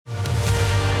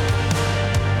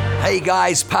Hey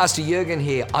guys, Pastor Jurgen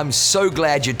here. I'm so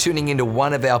glad you're tuning into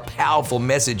one of our powerful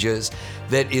messages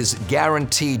that is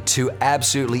guaranteed to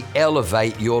absolutely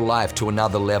elevate your life to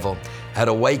another level. At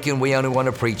Awaken, we only want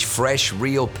to preach fresh,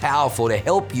 real, powerful to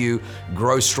help you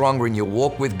grow stronger in your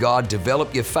walk with God,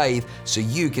 develop your faith so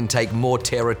you can take more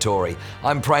territory.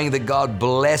 I'm praying that God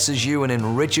blesses you and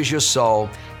enriches your soul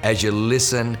as you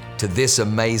listen to this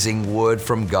amazing word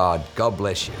from God. God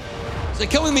bless you. So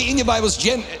come with me in your Bibles,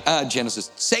 Genesis,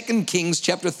 2 Kings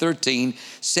chapter 13,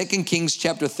 2 Kings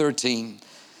chapter 13,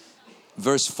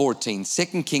 verse 14.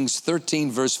 2 Kings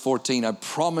 13, verse 14. I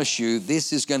promise you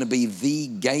this is going to be the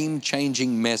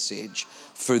game-changing message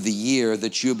for the year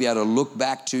that you'll be able to look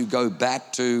back to, go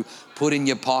back to, put in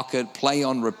your pocket, play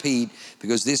on repeat,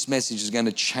 because this message is going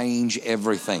to change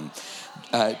everything.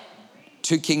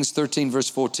 2 Kings 13,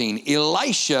 verse 14.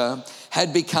 Elisha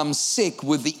had become sick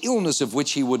with the illness of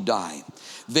which he would die.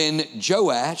 Then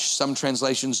Joash, some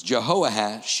translations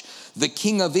Jehoash, the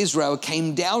king of Israel,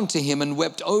 came down to him and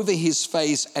wept over his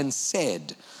face and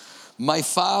said, "My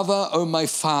father, O my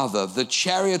father, the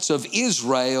chariots of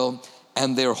Israel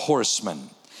and their horsemen."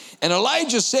 And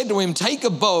Elijah said to him, "Take a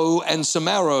bow and some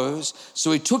arrows."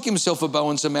 So he took himself a bow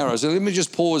and some arrows. And let me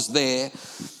just pause there.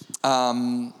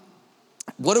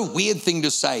 What a weird thing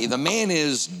to say. The man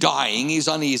is dying. He's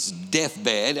on his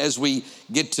deathbed. As we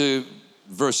get to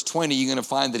verse 20, you're going to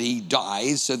find that he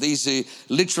dies. So these are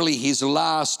literally his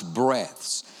last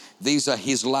breaths. These are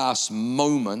his last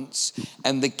moments.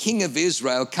 And the king of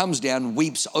Israel comes down,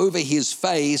 weeps over his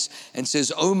face and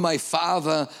says, "Oh, my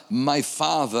father,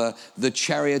 the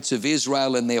chariots of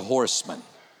Israel and their horsemen."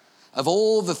 Of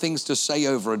all the things to say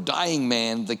over a dying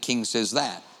man, the king says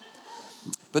that.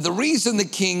 But the reason the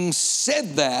king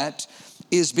said that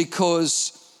is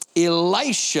because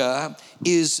Elisha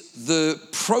is the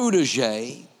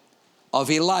protege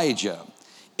of Elijah.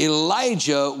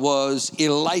 Elijah was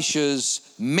Elisha's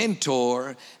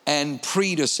mentor and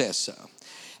predecessor.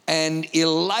 And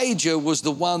Elijah was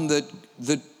the one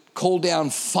that called down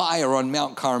fire on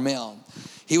Mount Carmel.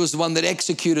 He was the one that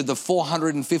executed the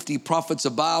 450 prophets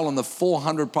of Baal and the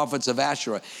 400 prophets of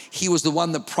Asherah. He was the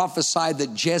one that prophesied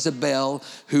that Jezebel,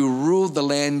 who ruled the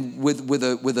land with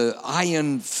an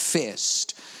iron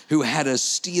fist, who had a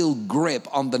steel grip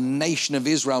on the nation of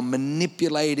Israel,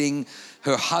 manipulating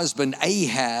her husband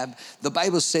Ahab, the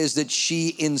Bible says that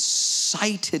she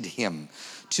incited him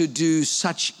to do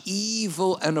such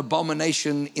evil and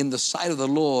abomination in the sight of the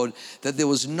Lord that there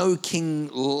was no king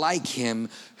like him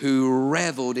who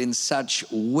reveled in such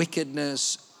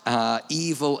wickedness,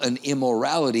 evil and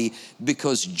immorality,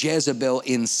 because Jezebel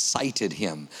incited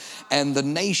him. And the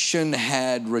nation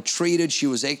had retreated. She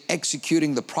was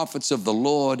executing the prophets of the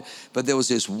Lord. But there was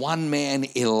this one man,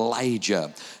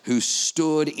 Elijah, who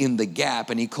stood in the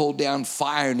gap, and he called down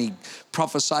fire and he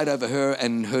prophesied over her,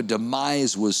 and her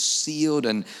demise was sealed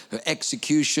and her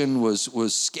execution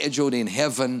was scheduled in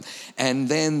heaven. And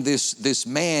then this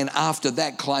man after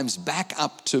that climbs back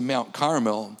up to Mount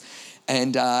Carmel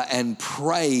and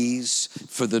prays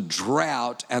for the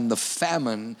drought and the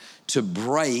famine to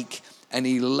break. And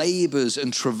he labors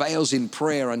and travails in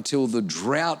prayer until the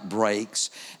drought breaks,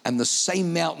 and the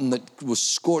same mountain that was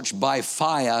scorched by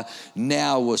fire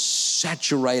now was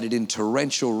saturated in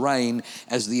torrential rain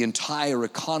as the entire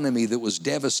economy that was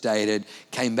devastated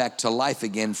came back to life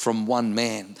again from one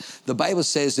man. The Bible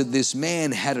says that this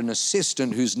man had an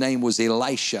assistant whose name was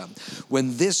Elisha.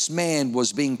 When this man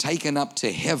was being taken up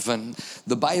to heaven,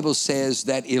 the Bible says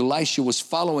that Elisha was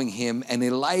following him, and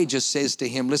Elijah says to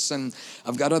him, "Listen,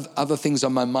 I've got other things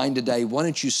on my mind today. Why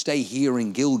don't you stay here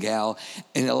in Gilgal?"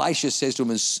 And Elisha says to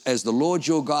him, as the Lord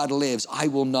your God lives, I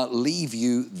will not leave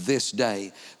you this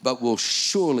day, but will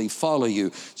surely follow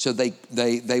you. So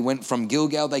they went from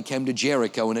Gilgal, they came to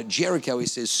Jericho. And at Jericho, he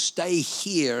says, "Stay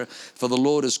here, for the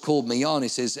Lord has called me on." He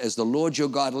says, "As the Lord your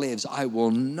God lives, I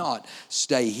will not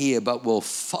stay here, but will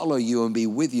follow you and be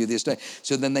with you this day."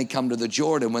 So then they come to the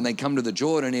Jordan. When they come to the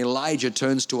Jordan, Elijah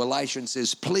turns to Elisha and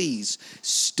says, "Please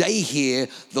stay here.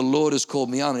 The Lord has called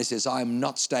me on." And he says, "I'm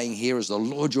not staying here. As the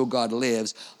Lord your God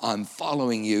lives, I'm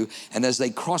following you." And as they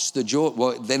cross the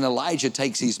Jordan, then Elijah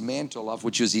takes his mantle off,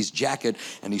 which was his jacket,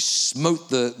 and he smote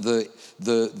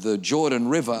the Jordan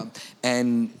River,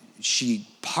 and she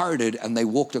parted, and they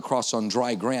walked across on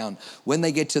dry ground. When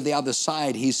they get to the other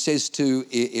side, he says to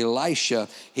Elisha,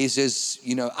 he says,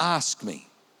 "Ask me,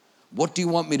 what do you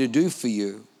want me to do for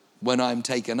you when I'm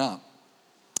taken up?"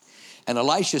 And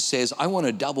Elisha says, "I want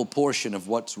a double portion of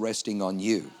what's resting on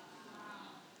you."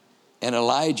 And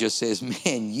Elijah says,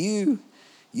 "Man,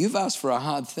 you've asked for a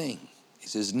hard thing." He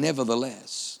says,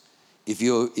 "Nevertheless, if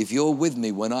you're with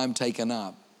me when I'm taken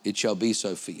up, it shall be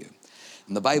so for you."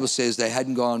 And the Bible says they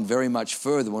hadn't gone very much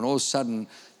further when all of a sudden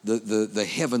the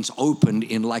heavens opened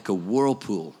in like a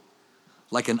whirlpool,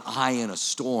 like an eye in a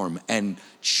storm, and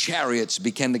chariots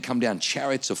began to come down,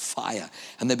 chariots of fire,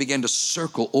 and they began to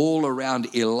circle all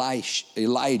around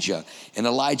Elijah. And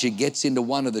Elijah gets into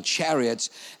one of the chariots,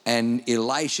 and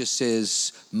Elisha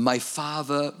says, my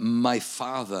father,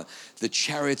 the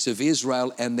chariots of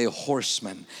Israel and their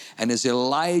horsemen. And as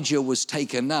Elijah was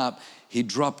taken up, he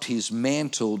dropped his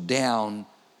mantle down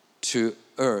to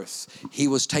earth. He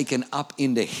was taken up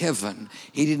into heaven.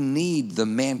 He didn't need the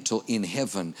mantle in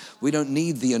heaven. We don't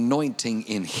need the anointing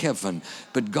in heaven.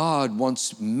 But God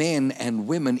wants men and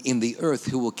women in the earth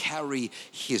who will carry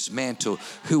his mantle,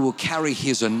 who will carry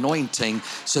his anointing,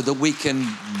 so that we can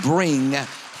bring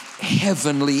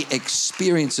heavenly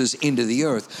experiences into the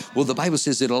earth. Well, the Bible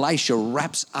says that Elisha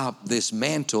wraps up this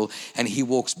mantle and he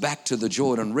walks back to the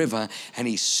Jordan River and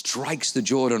he strikes the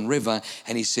Jordan River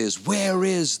and he says, where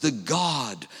is the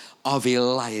God of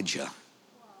Elijah?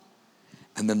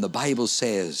 And then the Bible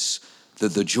says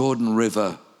that the Jordan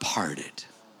River parted.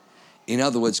 In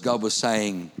other words, God was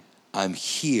saying, I'm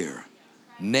here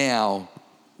now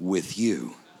with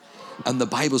you. And the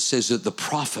Bible says that the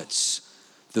prophets,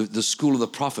 the school of the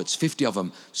prophets, 50 of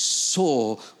them,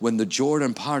 saw when the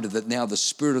Jordan parted that now the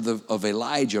spirit of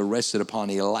Elijah rested upon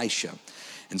Elisha.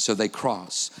 And so they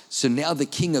cross. So now the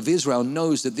king of Israel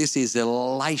knows that this is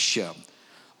Elisha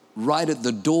right at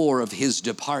the door of his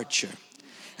departure.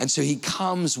 And so he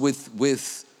comes with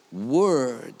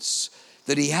words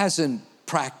that he hasn't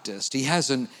practiced. He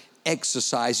hasn't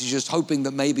exercised. He's just hoping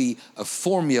that maybe a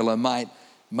formula might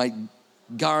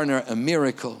garner a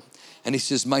miracle. And he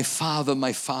says, my father,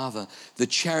 the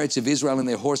chariots of Israel and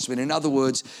their horsemen. In other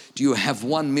words, do you have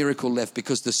one miracle left?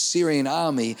 Because the Syrian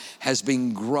army has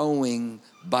been growing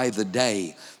by the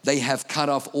day. They have cut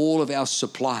off all of our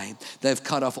supply. They've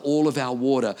cut off all of our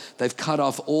water. They've cut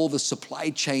off all the supply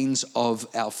chains of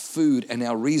our food and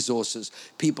our resources.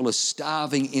 People are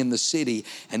starving in the city.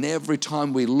 And every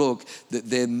time we look,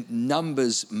 their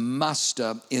numbers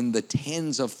muster in the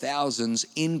tens of thousands,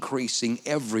 increasing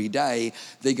every day.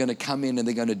 They're going to come in and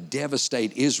they're going to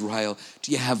devastate Israel.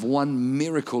 Do you have one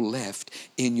miracle left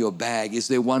in your bag? Is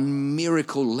there one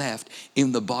miracle left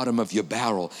in the bottom of your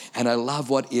barrel? And I love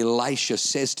what Elisha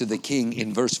says to the king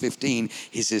in verse 15.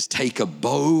 He says, take a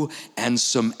bow and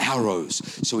some arrows.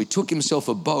 So he took himself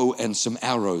a bow and some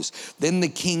arrows. Then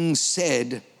he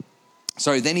said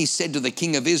to the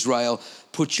king of Israel,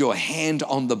 put your hand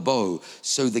on the bow.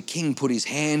 So the king put his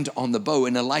hand on the bow,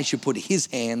 and Elisha put his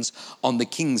hands on the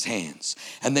king's hands.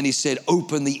 And then he said,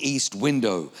 open the east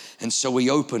window. And so he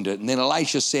opened it. And then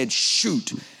Elisha said,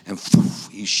 shoot. And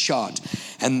he shot.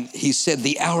 And he said,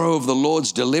 the arrow of the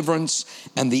Lord's deliverance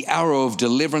and the arrow of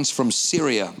deliverance from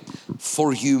Syria,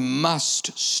 for you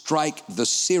must strike the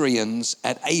Syrians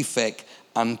at Aphek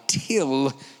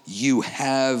until you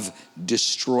have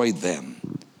destroyed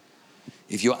them.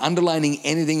 If you're underlining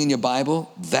anything in your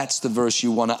Bible, that's the verse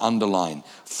you want to underline.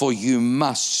 For you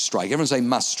must strike. Everyone say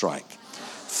must strike.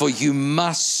 For you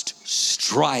must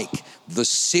strike the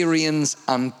Syrians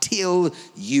until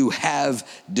you have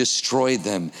destroyed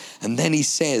them. And then he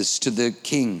says to the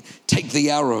king, take the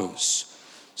arrows.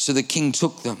 So the king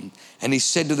took them. And he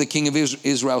said to the king of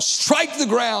Israel, strike the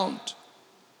ground.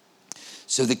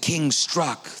 So the king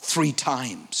struck 3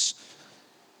 times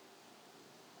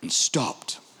and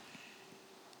stopped.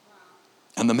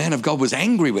 And the man of God was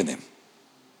angry with him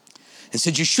and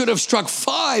said, you should have struck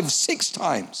 5, 6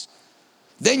 times.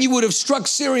 Then you would have struck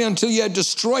Syria until you had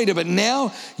destroyed it. But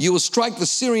now you will strike the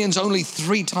Syrians only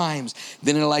 3 times.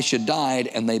 Then Elisha died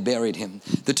and they buried him.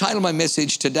 The title of my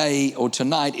message today or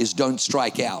tonight is Don't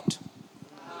Strike Out.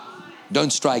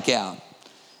 Don't strike out.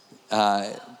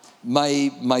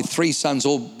 My 3 sons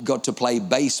all got to play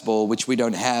baseball, which we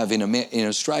don't have in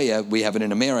Australia. We have it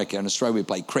in America. In Australia, we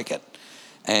play cricket.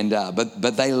 And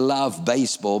but they love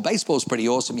baseball. Baseball is pretty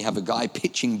awesome. You have a guy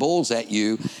pitching balls at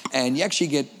you, and you actually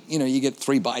get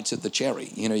 3 bites at the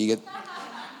cherry.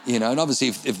 And obviously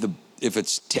if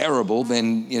it's terrible,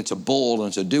 then it's a ball and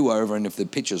it's a do-over. And if the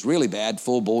pitch is really bad,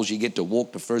 4 balls, you get to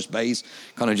walk to first base,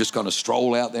 kind of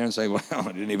stroll out there and say, well, I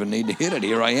didn't even need to hit it.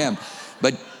 Here I am.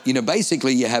 But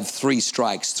basically you have 3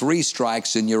 strikes. 3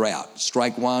 strikes and you're out.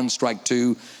 Strike 1, strike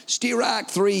 2, strike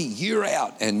 3, you're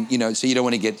out. And so you don't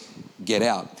want to get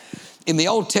out. In the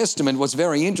Old Testament, what's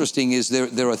very interesting is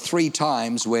there are 3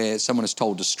 times where someone is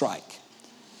told to strike.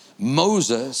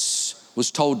 Moses was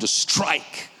told to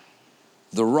strike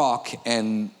the rock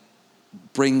and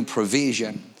bring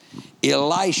provision.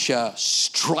 Elisha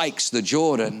strikes the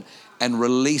Jordan and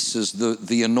releases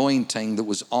the anointing that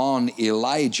was on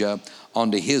Elijah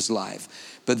onto his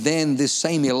life. But then this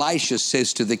same Elisha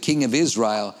says to the king of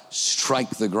Israel,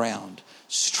 strike the ground,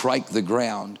 strike the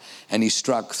ground. And he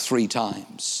struck 3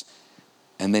 times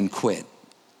and then quit.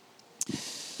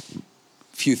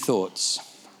 Few thoughts.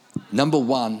 Number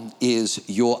 1 is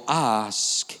your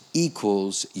ask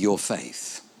equals your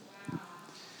faith.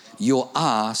 Your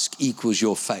ask equals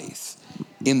your faith.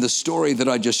 In the story that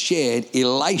I just shared,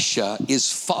 Elisha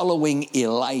is following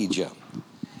Elijah.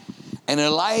 And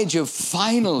Elijah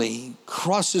finally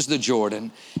crosses the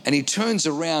Jordan and he turns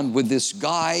around with this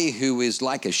guy who is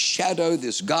like a shadow,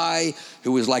 this guy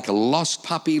who is like a lost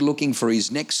puppy looking for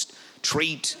his next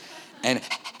treat. And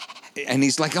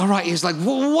he's like, all right, he's like,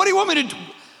 well, what do you want me to do?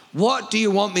 What do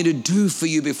you want me to do for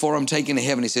you before I'm taken to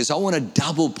heaven? He says, I want a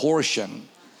double portion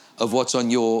of what's on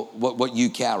your, what you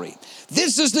carry.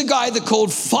 This is the guy that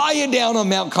called fire down on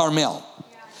Mount Carmel.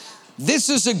 This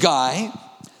is a guy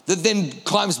that then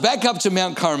climbs back up to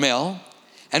Mount Carmel,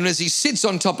 and as he sits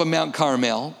on top of Mount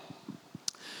Carmel,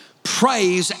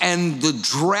 prays and the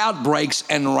drought breaks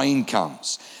and rain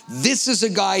comes. This is a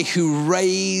guy who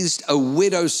raised a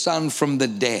widow's son from the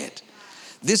dead.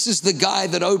 This is the guy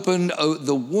that opened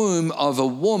the womb of a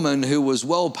woman who was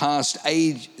well past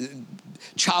age,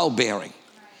 childbearing.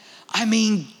 I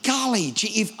mean, golly,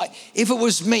 if it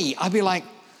was me, I'd be like,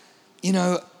 you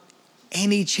know,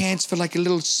 any chance for like a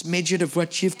little smidget of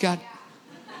what you've got?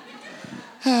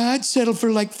 I'd settle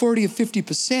for like 40 or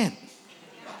 50%.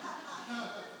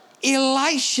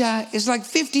 Elisha is like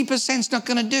 50% is not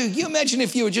going to do. You imagine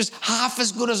if you were just half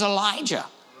as good as Elijah.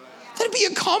 That'd be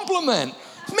a compliment.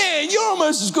 Man, you're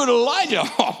almost as good as Elijah.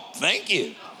 Oh, thank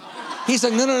you. He's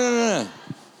like, no.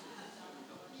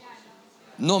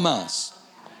 No más.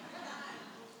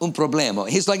 Un problema.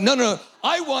 He's like, no.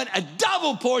 I want a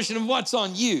double portion of what's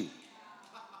on you.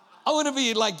 I want to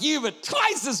be like you, but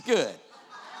twice as good.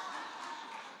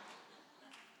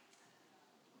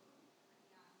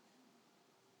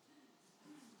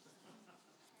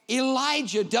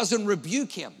 Elijah doesn't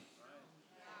rebuke him.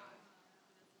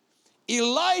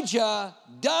 Elijah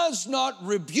does not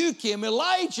rebuke him.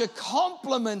 Elijah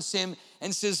compliments him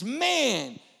and says,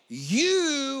 man,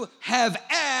 you have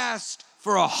asked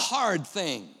for a hard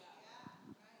thing.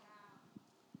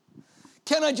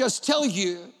 Can I just tell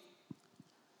you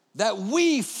that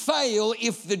we fail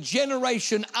if the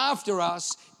generation after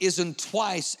us isn't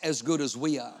twice as good as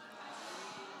we are?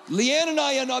 Leanne and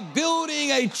I are not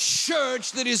building a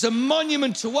church that is a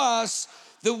monument to us,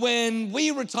 that when we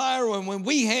retire and when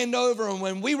we hand over and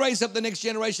when we raise up the next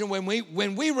generation, when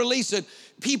we release it,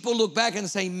 people look back and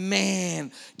say,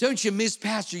 man, don't you miss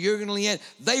Pastor Jurgen and Leanne?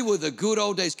 They were the good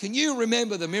old days. Can you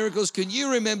remember the miracles? Can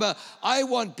you remember? I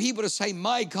want people to say,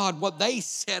 my God, what they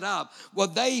set up,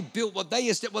 what they built, what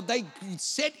they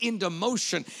set into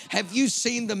motion. Have you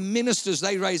seen the ministers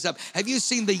they raised up? Have you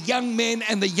seen the young men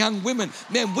and the young women?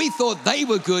 Man, we thought they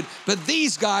were good, but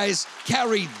these guys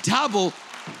carry double.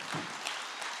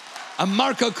 And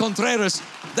Marco Contreras,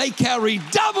 they carry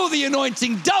double the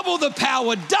anointing, double the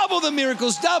power, double the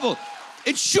miracles, double.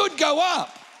 It should go up.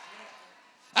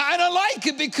 And I like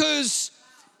it because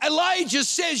Elijah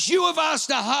says, you have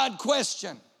asked a hard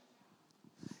question.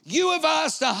 You have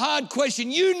asked a hard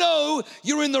question. You know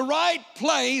you're in the right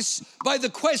place by the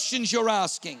questions you're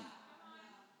asking.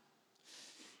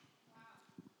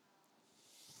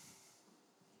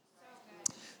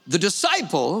 The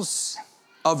disciples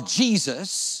of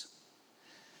Jesus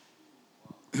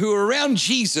who are around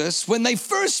Jesus, when they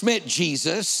first met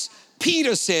Jesus,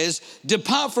 Peter says,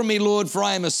 depart from me, Lord, for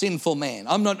I am a sinful man.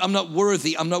 I'm not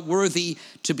worthy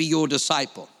to be your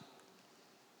disciple.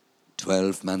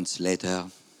 12 months later,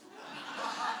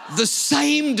 the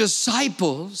same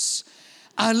disciples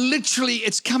are literally,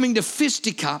 it's coming to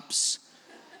fisticuffs.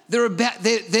 They're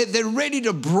ready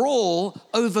to brawl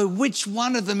over which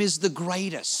one of them is the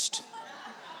greatest.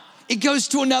 It goes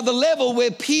to another level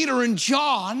where Peter and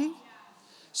John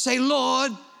say,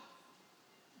 Lord,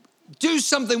 do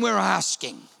something we're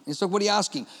asking. And so what are you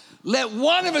asking? Let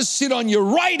one of us sit on your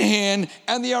right hand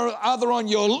and the other on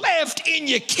your left in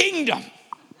your kingdom.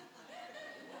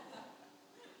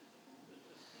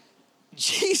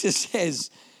 Jesus says,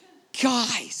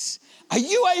 guys, are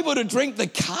you able to drink the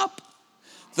cup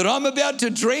that I'm about to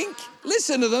drink?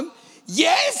 Listen to them.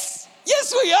 Yes,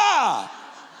 we are.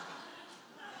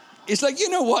 It's like, you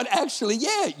know what? Actually,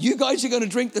 yeah, you guys are going to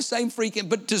drink the same freaking,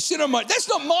 but to sit on my, that's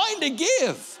not mine to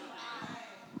give.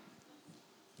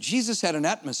 Jesus had an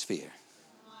atmosphere.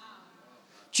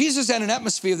 Jesus had an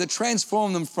atmosphere that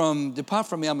transformed them from, depart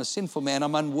from me, I'm a sinful man,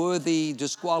 I'm unworthy,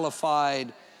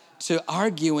 disqualified, to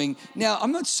arguing. Now,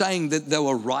 I'm not saying that they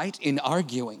were right in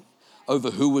arguing. over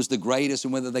who was the greatest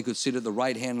and whether they could sit at the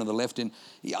right hand or the left hand.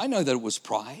 Yeah, I know that it was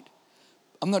pride.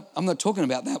 I'm not talking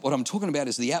about that. What I'm talking about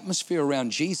is the atmosphere around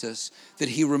Jesus, that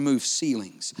he removed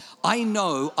ceilings. I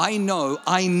know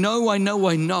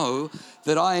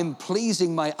that I am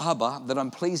pleasing my Abba, that I'm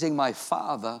pleasing my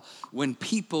Father when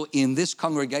people in this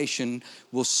congregation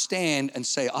will stand and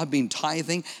say, I've been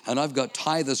tithing and I've got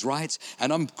tithers' rights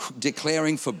and I'm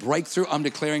declaring for breakthrough, I'm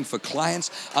declaring for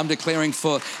clients, I'm declaring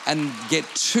for, and get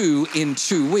 2 in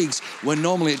 2 weeks when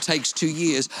normally it takes 2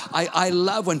 years. I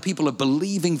love when people are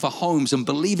believing for homes and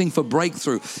believing for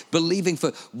breakthrough, believing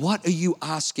for, what are you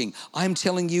asking? I'm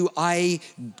telling you, I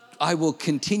will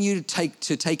continue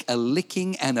to take a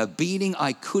licking and a beating.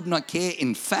 I could not care.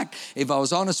 In fact, if I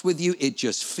was honest with you, it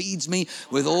just feeds me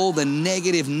with all the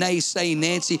negative naysay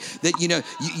Nancy that, you know,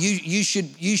 you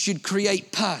should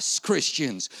create pus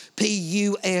Christians,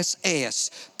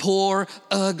 P-U-S-S, poor,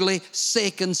 ugly,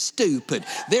 sick, and stupid.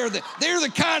 They're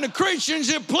the kind of Christians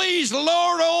that please the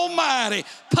Lord Almighty.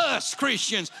 Pus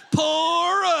Christians,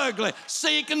 poor, ugly,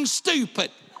 sick, and stupid.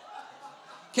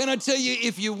 Can I tell you,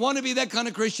 if you want to be that kind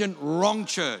of Christian, wrong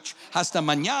church. Hasta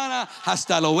mañana,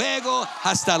 hasta luego,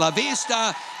 hasta la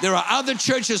vista. There are other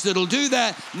churches that'll do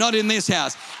that, not in this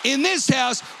house. In this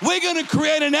house, we're going to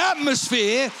create an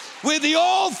atmosphere where the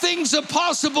All Things Are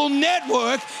Possible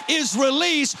network is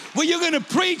released, where you're going to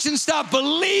preach and start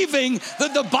believing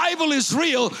that the Bible is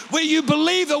real, where you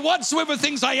believe that whatsoever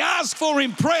things I ask for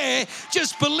in prayer,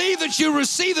 just believe that you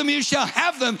receive them, you shall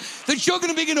have them, that you're going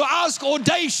to begin to ask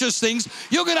audacious things,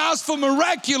 you're going to ask for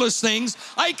miraculous things.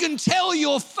 I can tell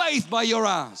your faith by your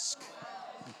ask.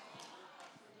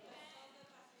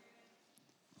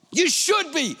 You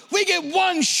should be. We get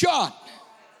one shot.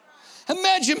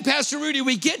 Imagine, Pastor Rudy,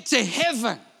 we get to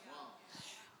heaven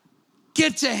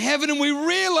and we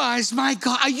realize, my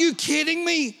God, are you kidding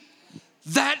me?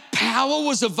 That power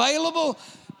was available.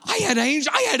 I had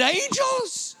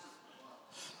angels.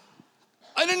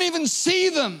 I didn't even see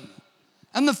them.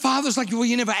 And the Father's like, well,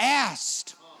 you never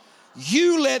asked.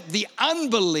 You let the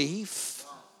unbelief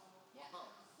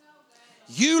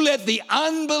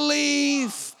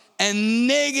and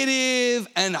negative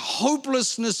and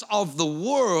hopelessness of the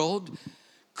world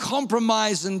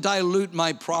compromise and dilute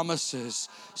my promises.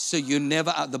 So you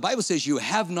never, the Bible says you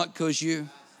have not because you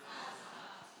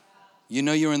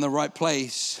know you're in the right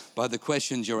place by the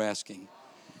questions you're asking.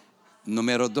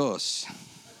 Número 2.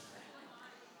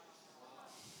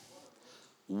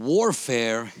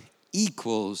 Warfare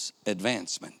equals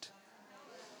advancement.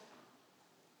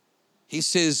 He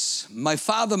says, my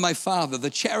father, the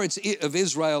chariots of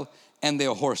Israel and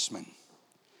their horsemen.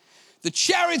 The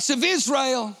chariots of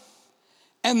Israel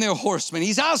and their horsemen.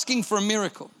 He's asking for a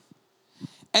miracle.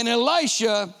 And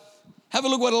Elisha, have a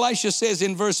look what Elisha says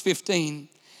in verse 15.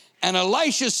 And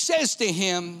Elisha says to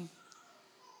him,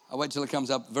 I'll wait till it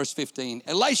comes up, verse 15.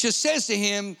 Elisha says to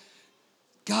him,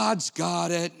 God's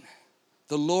got it.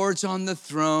 The Lord's on the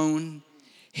throne.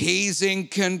 He's in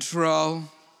control.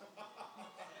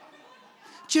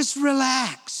 Just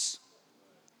relax.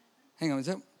 Hang on, is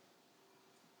that?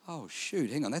 Oh,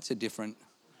 shoot, hang on, that's a different.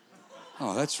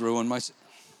 Oh, that's ruined my.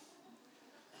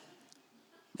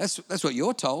 That's what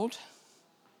you're told.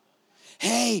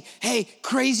 Hey,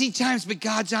 crazy times, but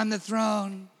God's on the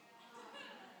throne.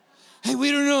 Hey,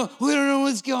 we don't know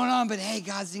what's going on, but hey,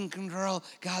 God's in control.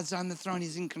 God's on the throne,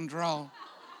 he's in control.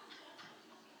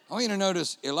 I want you to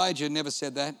notice Elijah never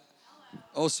said that.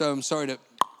 Also, I'm sorry to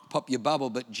pop your bubble,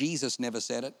 but Jesus never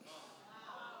said it.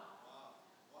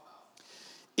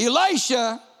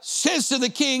 Elisha says to the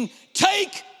king,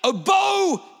 take a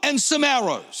bow and some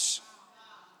arrows.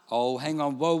 Oh, hang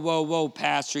on, whoa,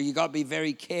 pastor, you got to be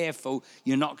very careful.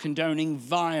 You're not condoning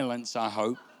violence, I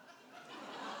hope.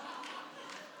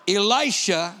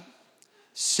 Elisha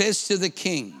says to the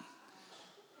king,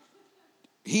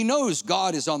 he knows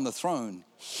God is on the throne.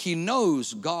 He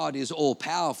knows God is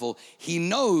all-powerful. He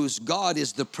knows God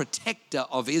is the protector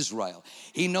of Israel.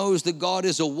 He knows that God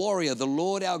is a warrior. The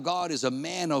Lord our God is a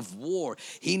man of war.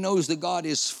 He knows that God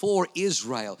is for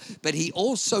Israel. But he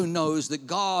also knows that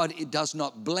God does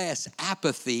not bless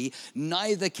apathy,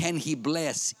 neither can he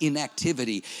bless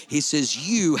inactivity. He says,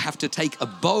 you have to take a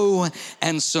bow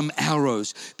and some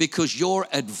arrows because your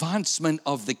advancement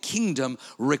of the kingdom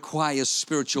requires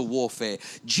spiritual warfare.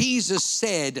 Jesus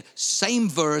said, same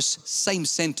verse, same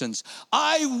sentence.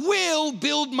 I will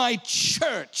build my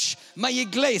church, my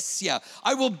iglesia.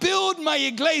 I will build my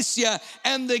iglesia,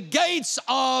 and the gates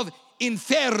of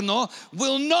inferno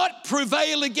will not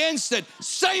prevail against it.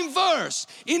 Same verse.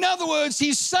 In other words,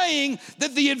 he's saying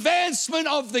that the advancement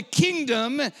of the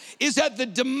kingdom is at the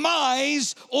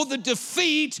demise or the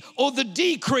defeat or the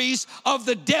decrease of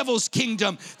the devil's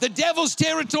kingdom. The devil's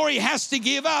territory has to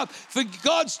give up for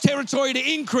God's territory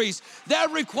to increase.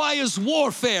 That requires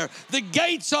warfare. The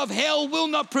gates of hell will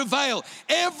not prevail.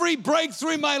 Every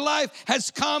breakthrough in my life has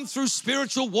come through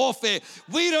spiritual warfare.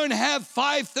 We don't have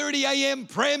 5:30 a.m.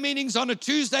 prayer meetings on a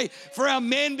Tuesday for our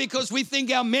men because we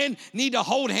think our men need to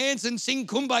hold hands and sing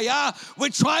Kumbaya. We're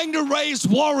trying to raise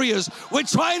warriors. We're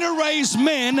trying to raise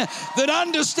men that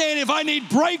understand if I need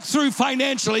breakthrough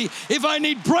financially, if I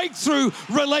need breakthrough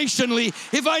relationally,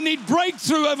 if I need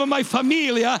breakthrough over my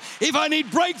familia, if I need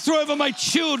breakthrough over my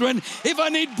children, if I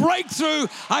need breakthrough,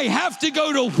 I have to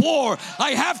go to war.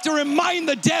 I have to remind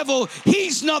the devil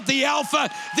he's not the Alpha.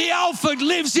 The Alpha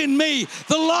lives in me.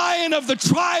 The Lion of the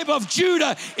tribe of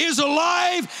Judah is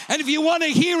alive. And if you want to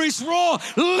hear his roar,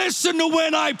 listen to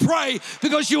when I pray,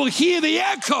 because you will hear the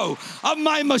echo of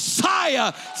my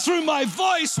Messiah through my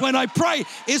voice when I pray.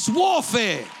 It's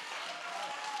warfare.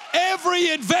 Every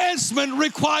advancement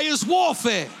requires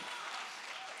warfare.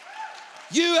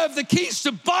 You have the keys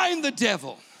to bind the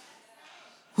devil.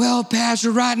 Well,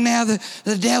 Pastor, right now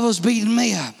the devil's beating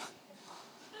me up.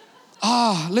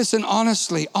 Oh, listen,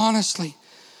 honestly,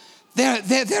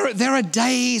 there are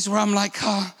days where I'm like,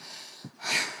 oh,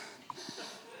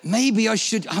 maybe I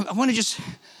want to just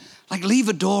like leave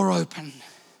a door open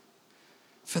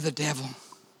for the devil.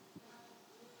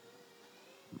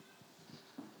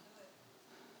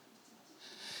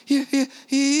 You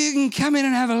can come in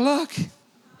and have a look.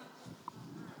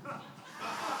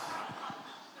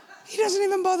 He doesn't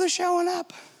even bother showing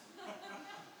up.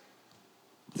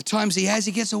 The times he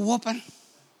gets a whooping.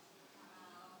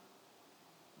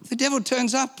 The devil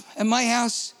turns up at my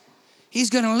house, he's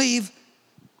going to leave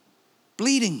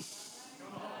bleeding.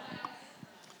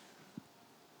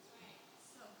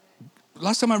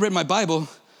 Last time I read my Bible, it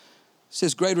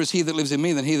says, greater is he that lives in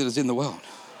me than he that is in the world.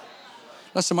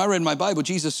 Last time I read my Bible,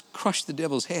 Jesus crushed the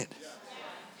devil's head.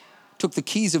 Took the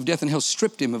keys of death and hell,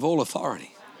 stripped him of all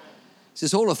authority. He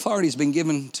says, all authority has been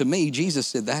given to me. Jesus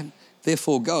said that.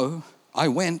 Therefore go. I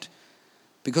went.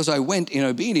 Because I went in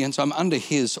obedience, I'm under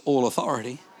his all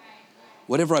authority.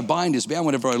 Whatever I bind is bound.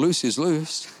 Whatever I loose is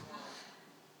loosed.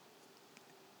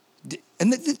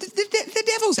 And the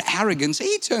devil's arrogance,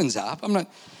 he turns up. I'm not,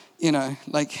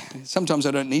 like sometimes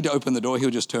I don't need to open the door. He'll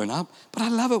just turn up. But I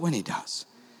love it when he does.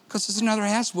 Because there's another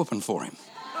ass whooping for him.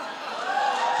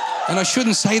 And I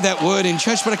shouldn't say that word in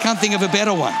church, but I can't think of a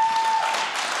better one.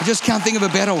 I just can't think of a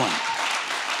better one.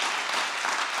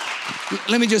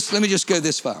 Let me just go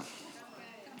this far.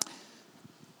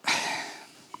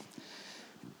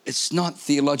 It's not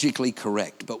theologically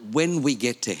correct, but when we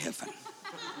get to heaven,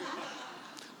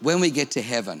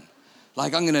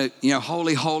 like I'm going to,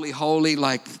 holy, holy, holy,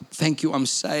 like, thank you, I'm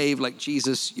saved, like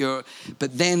Jesus,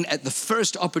 but then at the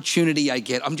first opportunity I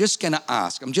get, I'm just going to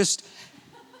ask,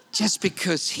 just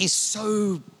because he's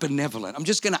so benevolent, I'm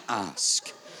just going to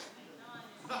ask.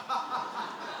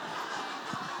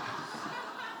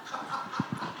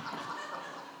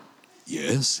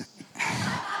 Yes.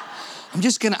 I'm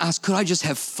just going to ask, could I just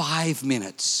have 5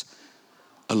 minutes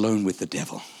alone with the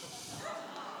devil?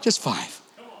 Just 5.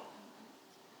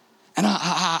 And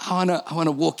I want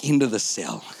to walk into the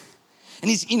cell. And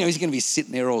he's going to be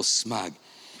sitting there all smug.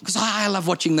 Because I love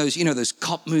watching those, those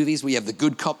cop movies where you have the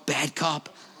good cop, bad cop.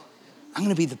 I'm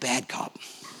going to be the bad cop.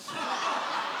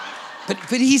 But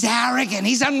he's arrogant.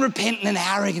 He's unrepentant and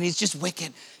arrogant. He's just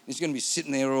wicked. He's going to be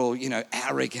sitting there all,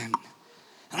 arrogant.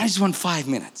 And I just want 5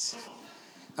 minutes.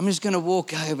 I'm just going to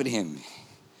walk over to him.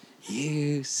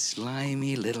 You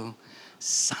slimy little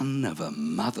son of a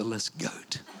motherless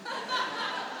goat.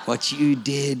 What you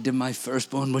did to my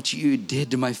firstborn, what you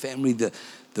did to my family, the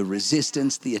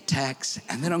resistance, the attacks.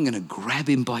 And then I'm going to grab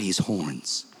him by his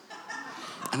horns.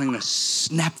 And I'm going to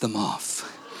snap them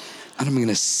off. And I'm going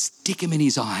to stick him in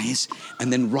his eyes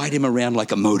and then ride him around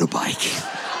like a motorbike.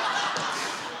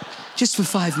 Just for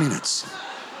 5 minutes.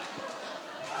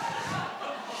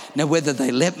 Now, whether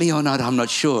they let me or not, I'm not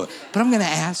sure. But I'm going to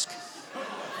ask.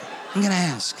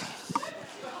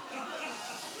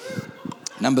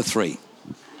 Number 3.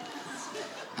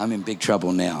 I'm in big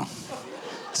trouble now.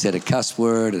 Said a cuss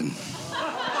word and...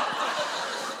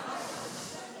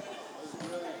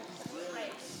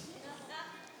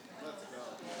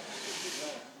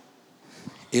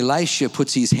 Elisha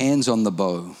puts his hands on the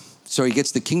bow. So he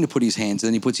gets the king to put his hands, and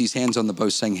then he puts his hands on the bow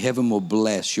saying, heaven will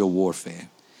bless your warfare.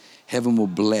 Heaven will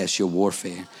bless your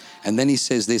warfare. And then he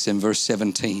says this in verse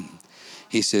 17.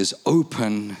 He says,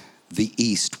 open the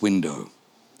east window.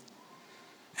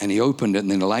 And he opened it,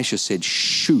 and then Elisha said,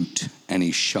 shoot, and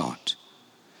he shot.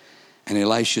 And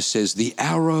Elisha says, the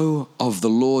arrow of the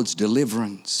Lord's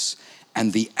deliverance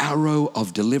and the arrow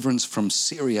of deliverance from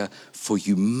Syria, for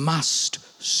you must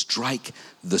strike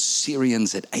the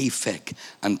Syrians at Aphek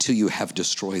until you have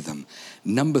destroyed them.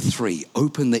 Number 3,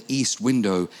 open the east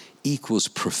window equals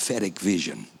prophetic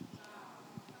vision.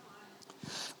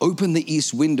 Open the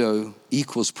east window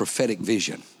equals prophetic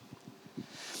vision.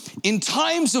 In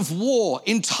times of war,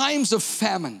 in times of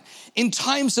famine, in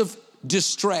times of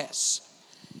distress,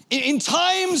 in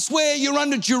times where you're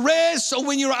under duress or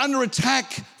when you're under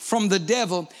attack from the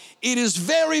devil, it is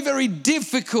very, very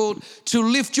difficult to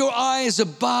lift your eyes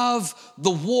above the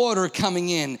water coming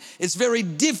in. It's very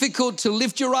difficult to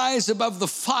lift your eyes above the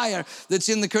fire that's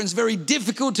in the current. It's very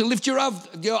difficult to lift your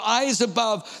eyes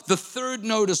above the third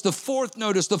notice, the fourth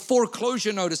notice, the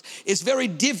foreclosure notice. It's very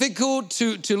difficult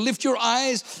to lift your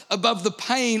eyes above the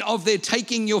pain of their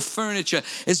taking your furniture.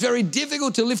 It's very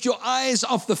difficult to lift your eyes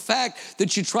off the fact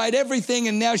that you tried everything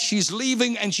and now she's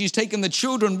leaving and she's taken the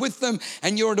children with them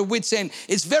and you're at a wit's end.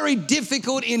 It's very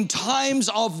difficult in times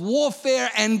of warfare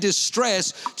and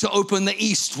distress to open the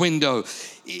east window.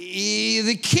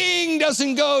 The king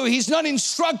doesn't go, he's not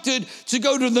instructed to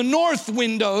go to the north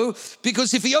window,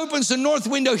 because if he opens the north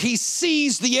window, he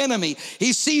sees the enemy.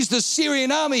 He sees the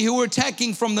Syrian army who are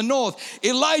attacking from the north.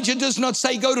 Elijah does not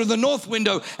say, go to the north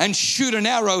window and shoot an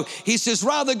arrow. He says,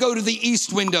 rather go to the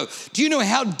east window. Do you know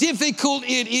how difficult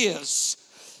it is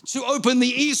to open the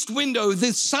east window?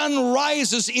 The sun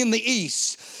rises in the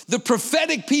east. The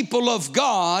prophetic people of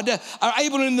God are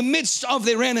able, in the midst of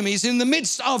their enemies, in the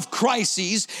midst of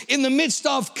crises, in the midst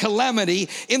of calamity,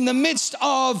 in the midst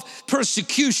of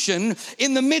persecution,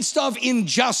 in the midst of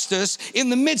injustice, in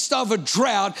the midst of a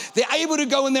drought, they're able to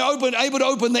go and able to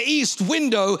open the east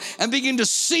window and begin to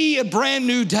see a brand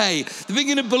new day. They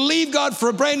begin to believe God for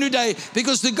a brand new day,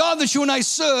 because the God that you and I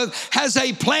serve has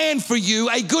a plan for you,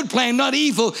 a good plan, not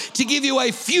evil, to give you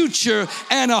a future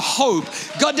and a hope.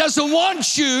 God doesn't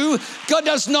want you. God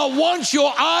does not want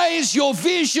your eyes, your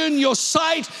vision, your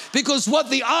sight, because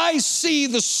what the eyes see,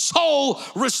 the soul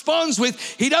responds with.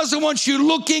 He doesn't want you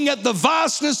looking at the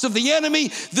vastness of the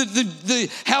enemy,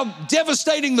 how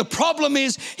devastating the problem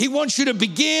is. He wants you to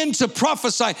begin to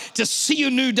prophesy, to see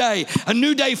a new day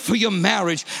for your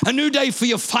marriage, a new day for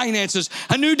your finances,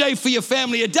 a new day for your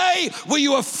family, a day where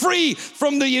you are free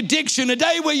from the addiction, a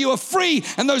day where you are free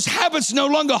and those habits no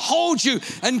longer hold you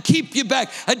and keep you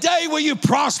back, a day where you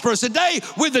prosperous, a day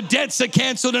where the debts are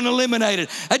canceled and eliminated,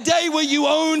 a day where you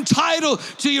own title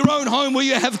to your own home, where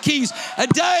you have keys, a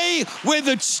day where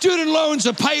the student loans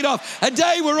are paid off, a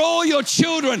day where all your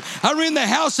children are in the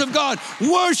house of God,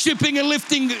 worshiping and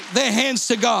lifting their hands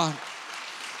to God.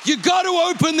 You got to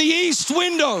open the east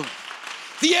window.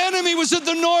 The enemy was at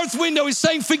the north window. He's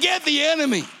saying, forget the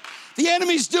enemy. The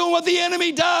enemy's doing what the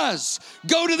enemy does.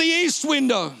 Go to the east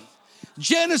window.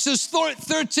 Genesis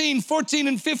 13, 14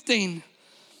 and 15.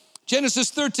 Genesis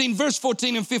 13, verse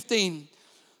 14 and 15.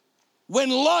 When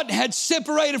Lot had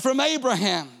separated from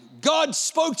Abraham, God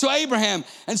spoke to Abraham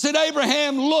and said,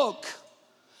 Abraham, look,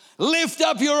 lift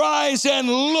up your eyes and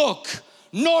look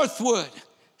northward,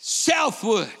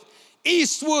 southward,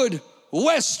 eastward,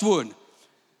 westward.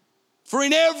 For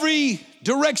in every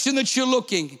direction that you're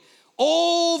looking,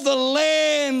 all the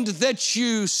land that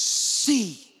you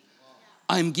see,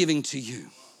 I'm giving to you.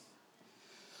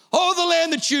 All the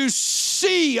land that you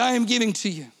see, I am giving to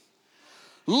you.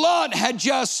 Lot had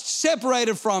just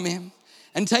separated from him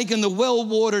and taken the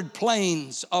well-watered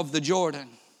plains of the Jordan.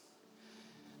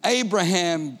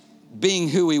 Abraham, being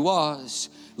who he was,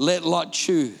 let Lot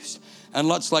choose. And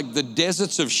Lot's like, the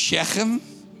deserts of Shechem,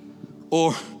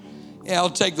 or I'll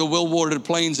take the well-watered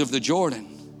plains of the Jordan.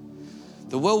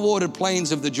 The well-watered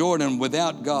plains of the Jordan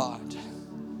without God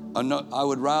are not, I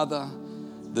would rather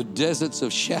the deserts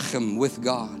of Shechem with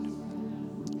God.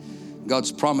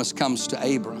 God's promise comes to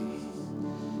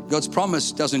Abram. God's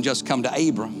promise doesn't just come to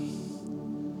Abram,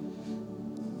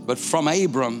 but from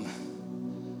Abram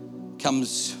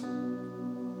comes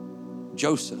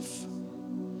Joseph.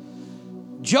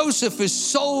 Joseph is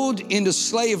sold into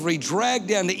slavery, dragged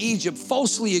down to Egypt,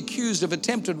 falsely accused of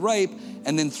attempted rape,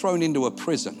 and then thrown into a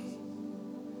prison.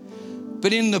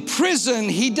 But in the prison,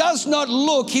 he does not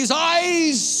look. His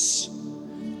eyes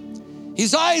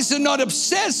are not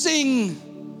obsessing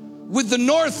with the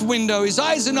north window. His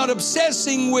eyes are not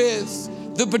obsessing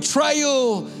with the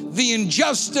betrayal, the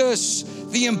injustice,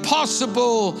 the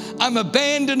impossible. I'm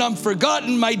abandoned, I'm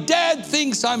forgotten. My dad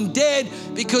thinks I'm dead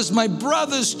because my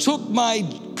brothers took my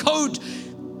coat.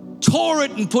 tore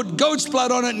it and put goat's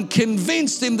blood on it and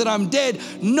convinced him that I'm dead.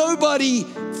 Nobody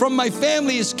from my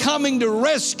family is coming to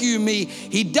rescue me.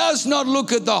 He does not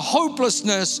look at the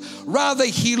hopelessness. Rather,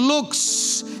 he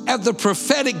looks at the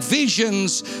prophetic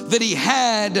visions that he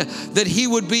had, that he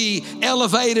would be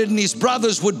elevated and his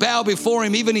brothers would bow before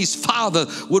him. Even his father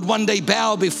would one day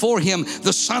bow before him.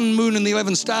 The sun, moon, and the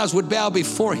 11 stars would bow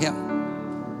before him.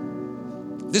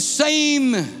 The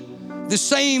same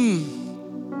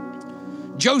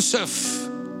Joseph,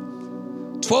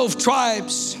 12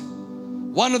 tribes.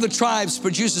 One of the tribes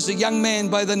produces a young man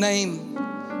by the name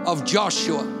of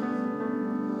Joshua.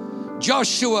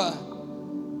 Joshua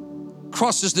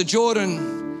crosses the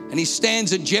Jordan and he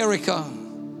stands at Jericho.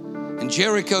 And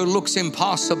Jericho looks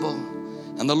impossible.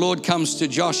 And the Lord comes to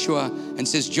Joshua and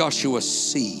says, Joshua,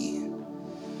 see,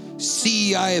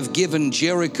 I have given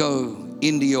Jericho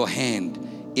into your hand,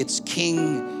 its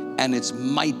king and its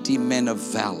mighty men of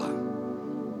valor.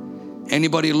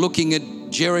 Anybody looking at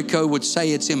Jericho would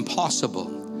say it's impossible,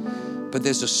 but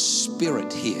there's a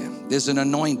spirit here. There's an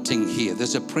anointing here.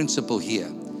 There's a principle here.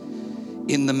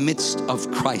 In the midst of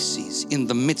crises, in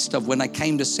the midst of when I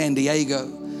came to San Diego,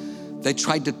 they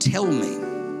tried to tell me,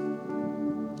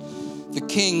 the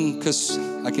king, because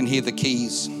I can hear the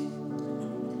keys.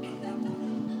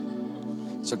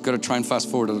 So I've got to try and fast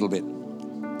forward a little bit.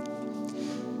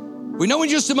 We know in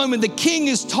just a moment the king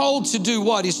is told to do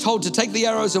what? He's told to take the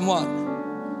arrows and what?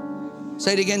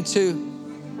 Say it again,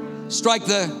 to strike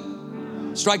the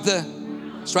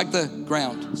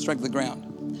ground.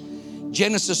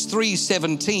 Genesis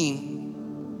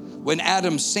 3:17, when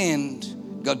Adam sinned,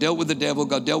 God dealt with the devil,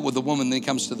 God dealt with the woman, then he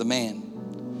comes to the man.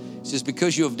 He says,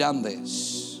 because you have done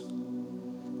this,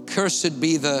 cursed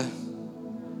be the...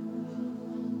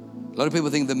 A lot of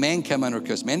people think the man came under a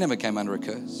curse. Man never came under a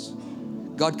curse.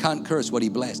 God can't curse what he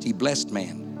blessed. He blessed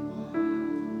man.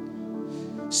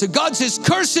 So God says,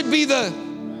 cursed be the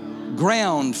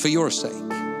ground for your sake.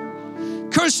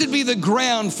 Cursed be the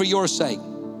ground for your sake.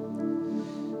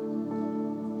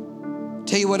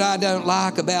 Tell you what I don't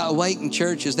like about Awaken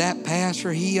Church is that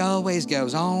pastor, he always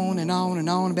goes on and on and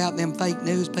on about them fake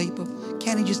news people.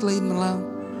 Can't he just leave them alone?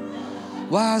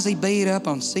 Why is he beat up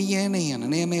on CNN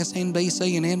and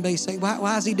MSNBC and NBC?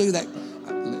 Why does he do that?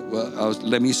 Well,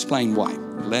 let me explain why.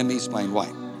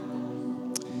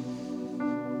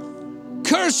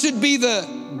 Cursed be the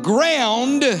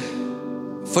ground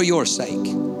for your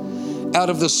sake. Out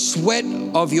of the sweat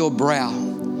of your brow,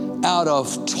 out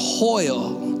of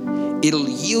toil, it'll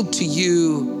yield to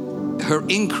you her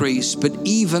increase. But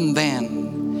even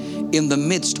then, in the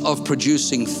midst of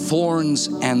producing thorns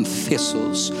and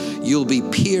thistles, you'll be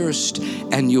pierced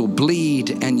and you'll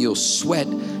bleed and you'll sweat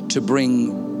to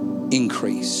bring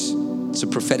increase. It's a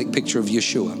prophetic picture of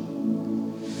Yeshua.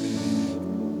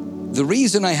 The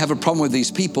reason I have a problem with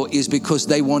these people is because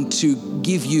they want to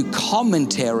give you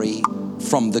commentary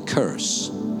from the curse.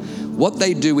 What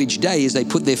they do each day is they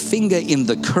put their finger in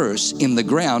the curse in the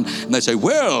ground and they say,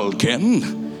 well,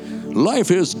 Ken,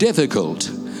 life is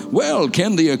difficult. Well,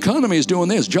 Ken, the economy is doing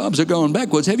this. Jobs are going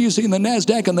backwards. Have you seen the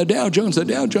NASDAQ and the Dow Jones?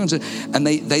 And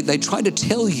they try to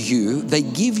tell you, they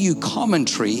give you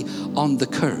commentary on the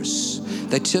curse.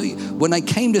 They tell you, when I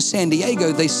came to San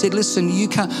Diego, they said, listen, you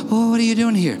can't, what are you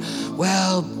doing here?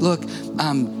 Well, look,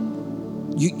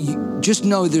 you just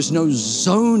know there's no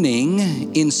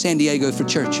zoning in San Diego for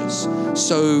churches.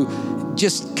 So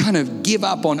just kind of give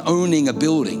up on owning a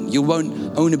building. You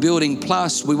won't own a building.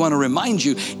 Plus, we want to remind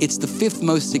you, it's the 5th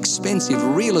most expensive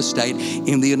real estate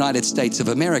in the United States of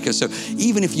America. So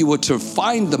even if you were to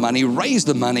find the money, raise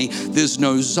the money, there's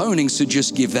no zoning, so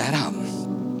just give that up.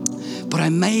 But I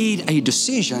made a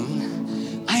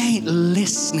decision. I ain't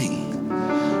listening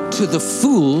to the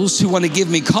fools who want to give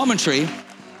me commentary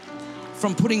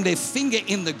from putting their finger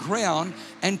in the ground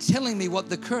and telling me what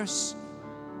the curse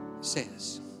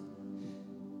says.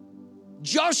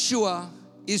 Joshua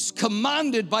is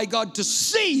commanded by God to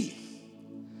see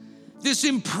this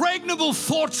impregnable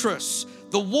fortress,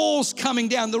 the walls coming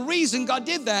down. The reason God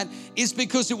did that is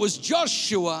because it was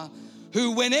Joshua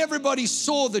who, when everybody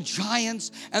saw the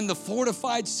giants and the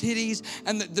fortified cities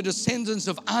and the descendants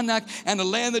of Anak and a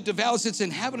land that devours its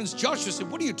inhabitants, Joshua said,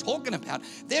 what are you talking about?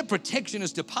 Their protection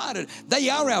has departed. They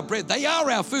are our bread. They are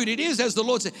our food. It is as the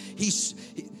Lord said.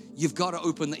 You've got to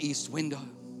open the east window.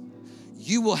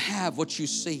 You will have what you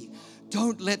see.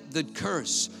 Don't let the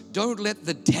curse Don't let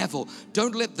the devil,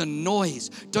 don't let the noise,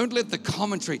 don't let the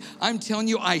commentary. I'm telling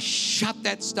you, I shut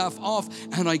that stuff off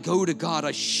and I go to God.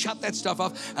 I shut that stuff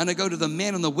off and I go to the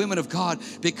men and the women of God,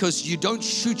 because you don't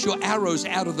shoot your arrows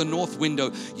out of the north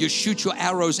window. You shoot your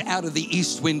arrows out of the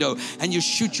east window, and you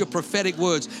shoot your prophetic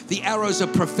words. The arrows are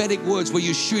prophetic words where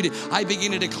you shoot it. I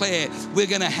begin to declare we're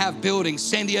going to have buildings.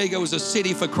 San Diego is a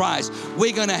city for Christ.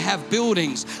 We're going to have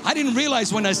buildings. I didn't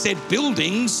realize when I said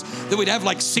buildings that we'd have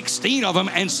like 16 of them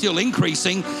and still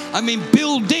increasing. I mean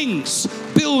buildings.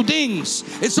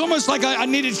 It's almost like I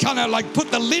needed to kind of like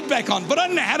put the lid back on, but I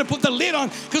don't know how to put the lid on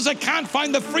because I can't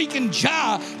find the freaking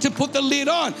jar to put the lid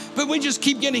on. But we just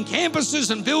keep getting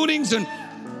campuses and buildings, and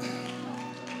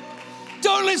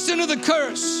don't listen to the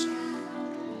curse.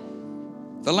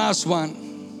 The last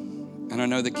one, and I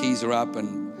know the keys are up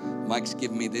and Mike's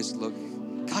giving me this look.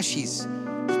 Gosh, he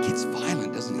gets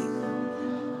violent, doesn't he?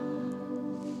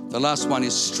 The last one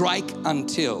is strike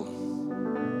until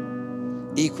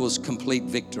equals complete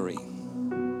victory.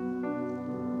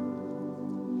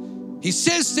 He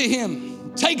says to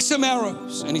him, take some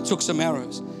arrows. And he took some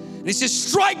arrows. And he says,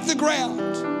 strike the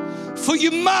ground, for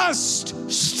you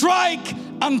must strike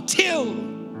until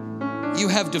you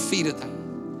have defeated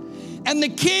them. And the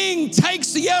king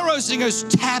takes the arrows and he goes,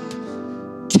 tap,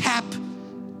 tap,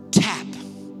 tap.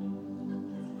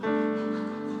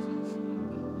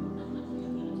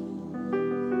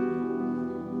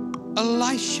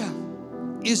 Elisha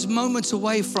is moments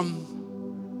away from,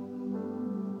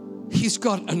 he's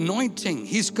got anointing,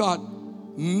 he's got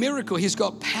miracle, he's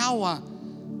got power,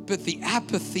 but the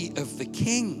apathy of the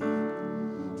king,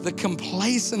 the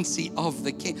complacency of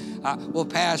the king. Well,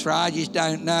 Pastor, I just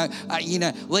don't know.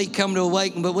 We come to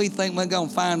Awaken, but we think we're going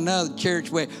to find another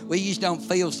church where we just don't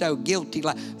feel so guilty.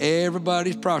 Like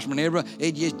everybody's prospering.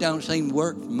 It just don't seem to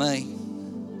work for me.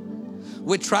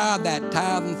 We tried that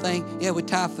tithing thing. Yeah, we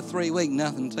tithed for 3 weeks.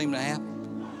 Nothing seemed to happen.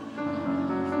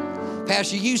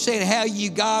 Pastor, you said how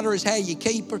you got her is how you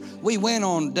keep her. We went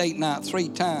on date night 3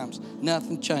 times.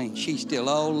 Nothing changed. She's still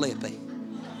all lippy.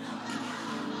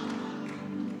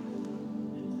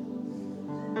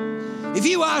 If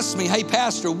you ask me, hey,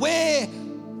 Pastor, where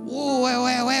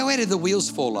did the wheels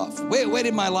fall off? Where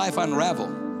did my life unravel?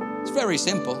 It's very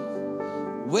simple.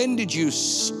 When did you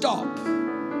stop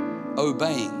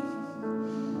obeying?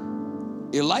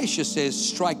 Elisha says,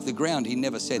 strike the ground. He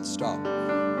never said stop.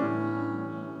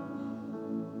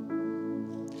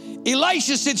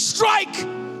 Elisha said, strike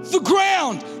the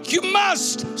ground. You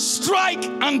must strike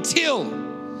until.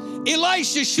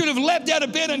 Elisha should have leapt out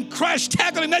of bed and crashed,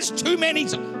 tackled him. That's too many.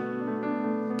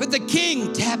 But the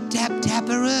king, tap, tap,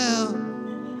 taparoo.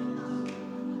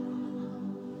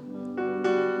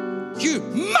 You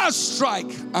must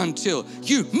strike until.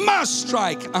 You must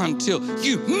strike until.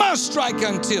 You must strike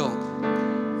until.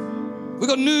 We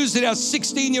got news that our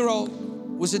 16-year-old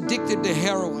was addicted to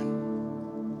heroin.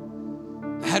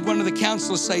 I had one of the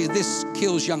counselors say, this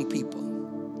kills young people.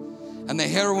 And the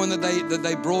heroin that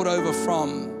they brought over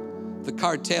from the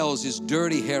cartels is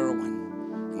dirty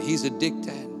heroin. And he's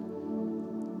addicted.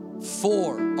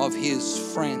 4 of his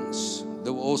friends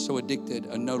that were also addicted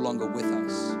are no longer with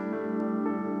us.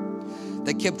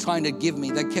 They kept trying to give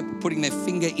me, they kept putting their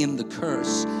finger in the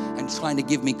curse and trying to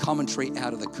give me commentary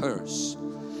out of the curse.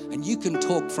 And you can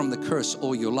talk from the curse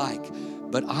all you like,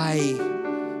 but I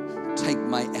take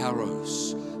my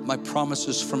arrows, my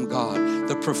promises from God,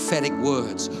 the prophetic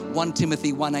words. 1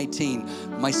 Timothy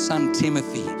 1:18, my son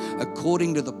Timothy,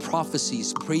 according to the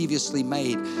prophecies previously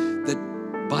made, that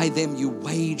by them you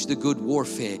wage the good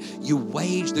warfare. You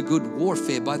wage the good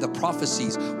warfare by the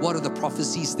prophecies. What are the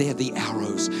prophecies? They're the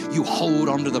arrows. You hold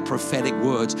on to the prophetic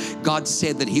words. God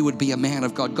said that he would be a man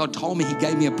of God. God told me, he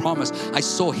gave me a promise. I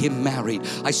saw him married.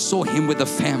 I saw him with a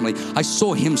family. I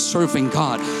saw him serving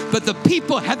God. But the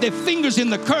people had their fingers in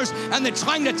the curse and they're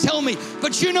trying to tell me,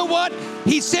 but you know what?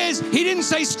 He says, he didn't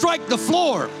say strike the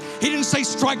floor. He didn't say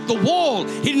strike the wall.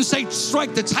 He didn't say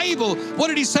strike the table. What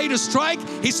did he say to strike?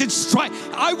 He said strike.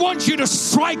 I want you to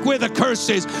strike where the curse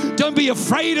is. Don't be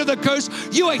afraid of the curse.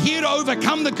 You are here to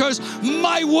overcome the curse.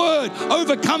 My word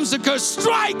overcomes the curse.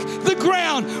 Strike the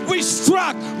ground. We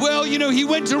struck. Well, he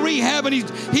went to rehab and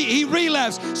he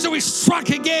relapsed. So we struck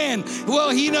again. Well,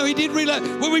 he did relapse.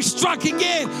 Well, we struck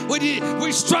again.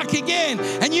 We struck again.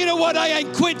 And you know what? I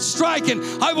ain't quit striking.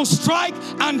 I will strike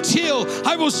until.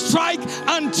 I will strike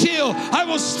until. I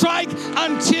will strike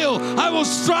until. I will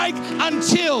strike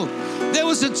until. There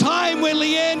was a time when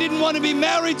Leanne didn't want to be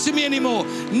married to me anymore.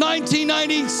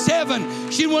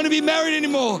 1997. She didn't want to be married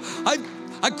anymore.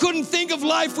 I couldn't think of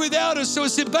life without her. So I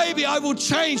said, baby, I will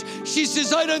change. She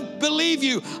says, I don't believe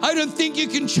you. I don't think you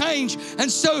can change.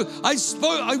 And so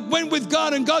I went with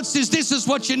God, and God says, this is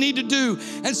what you need to do.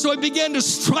 And so I began to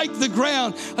strike the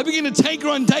ground. I began to take her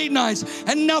on date nights,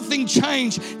 and nothing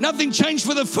changed. Nothing changed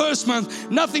for the first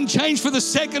month. Nothing changed for the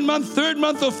second month, third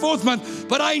month, or fourth month.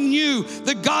 But I knew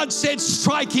that God said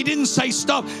strike. He didn't say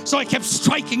stop. So I kept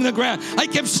striking the ground. I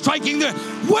kept striking the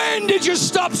ground. When did you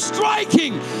stop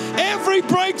striking? Every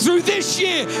breakthrough this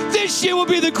year will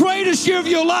be the greatest year of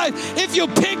your life if you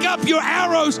pick up your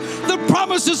arrows, the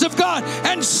promises of God,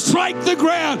 and strike the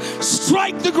ground.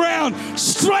 Strike the ground.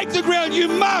 Strike the ground. You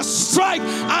must strike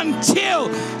until.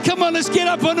 Come on, let's get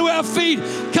up onto our feet.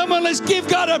 Come on, let's give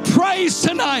God a praise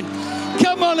tonight.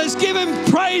 Come on, let's give Him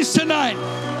praise tonight.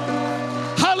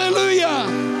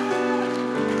 Hallelujah.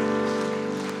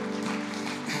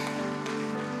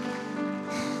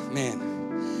 Man.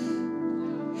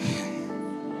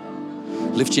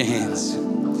 Lift your hands.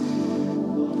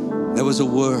 There was a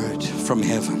word from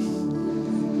heaven.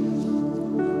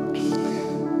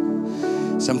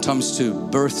 Sometimes to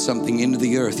birth something into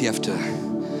the earth, you have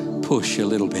to push a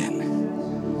little bit.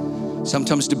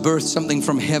 Sometimes to birth something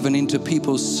from heaven into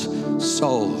people's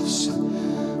souls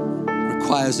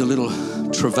requires a little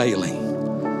travailing.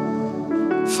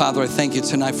 Father, I thank you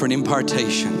tonight for an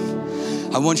impartation.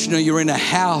 I want you to know you're in a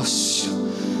house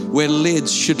where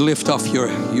lids should lift off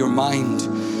your mind,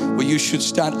 where you should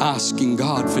start asking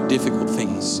God for difficult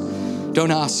things.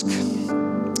 Don't ask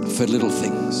for little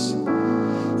things.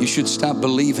 You should start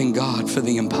believing God for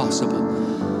the impossible.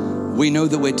 We know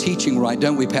that we're teaching right,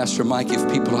 don't we, Pastor Mike, if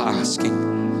people are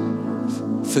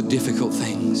asking for difficult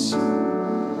things.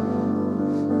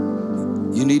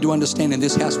 You need to understand in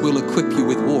this house we'll equip you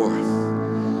with war.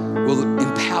 We'll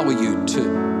empower you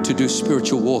to do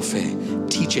spiritual warfare.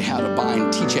 Teach you how to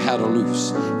bind, teach you how to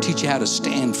loose, teach you how to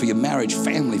stand for your marriage,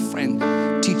 family, friend.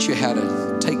 Teach you how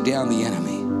to take down the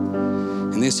enemy.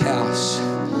 In this house,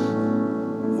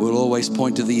 we'll always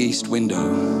point to the east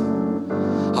window.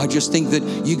 I just think that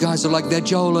you guys are like that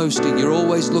Joel Osteen. You're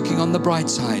always looking on the bright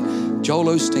side. Joel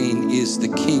Osteen is the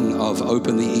king of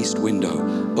open the east window.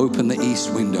 Open the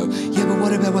east window. Yeah, but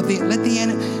what about let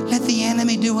the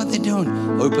enemy do what they're doing?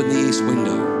 Open the east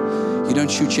window. You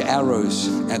don't shoot your arrows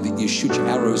you shoot your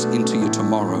arrows into your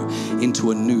tomorrow,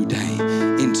 into a new day,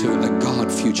 into a God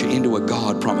future, into a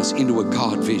God promise, into a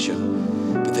God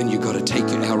vision. But then you got to take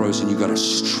your arrows and you got to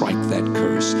strike that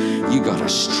curse. You got to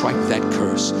strike that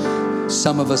curse.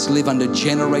 Some of us live under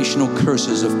generational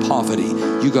curses of poverty.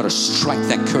 You got to strike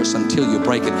that curse until you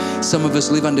break it. Some of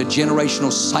us live under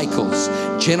generational cycles,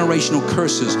 generational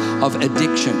curses of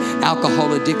addiction,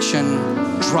 alcohol addiction,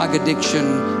 drug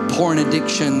addiction, porn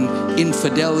addiction,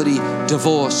 infidelity,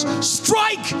 divorce.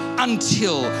 Strike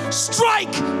until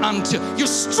you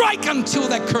strike until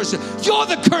that curse. You're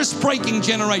the curse breaking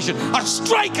generation. A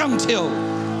strike until.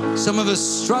 Some of us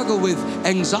struggle with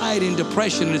anxiety and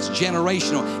depression, and it's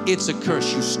generational. It's a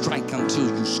curse. You strike until,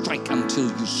 you strike until,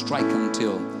 you strike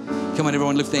until. Come on,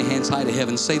 everyone, lift their hands high to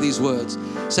heaven. Say these words.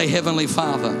 Say, Heavenly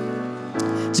Father,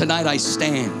 tonight I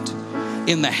stand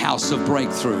in the house of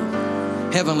breakthrough.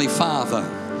 Heavenly Father,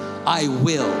 I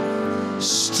will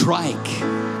strike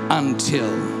until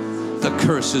the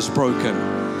curse is broken.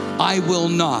 I will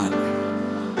not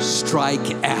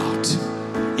strike out.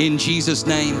 In Jesus'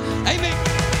 name, amen.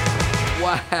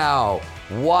 Wow,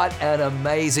 what an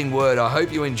amazing word. I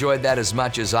hope you enjoyed that as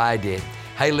much as I did.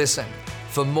 Hey, listen,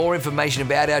 for more information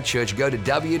about our church, go to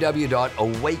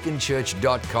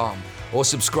www.awakenchurch.com or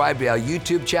subscribe to our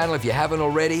YouTube channel if you haven't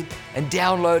already, and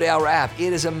download our app.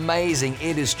 It is amazing.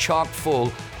 It is chock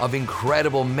full of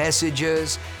incredible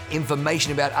messages,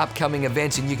 information about upcoming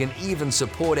events, and you can even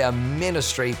support our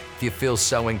ministry if you feel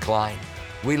so inclined.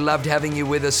 We loved having you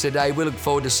with us today. We look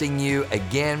forward to seeing you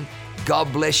again.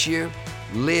 God bless you.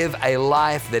 Live a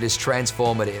life that is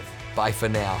transformative. Bye for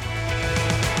now.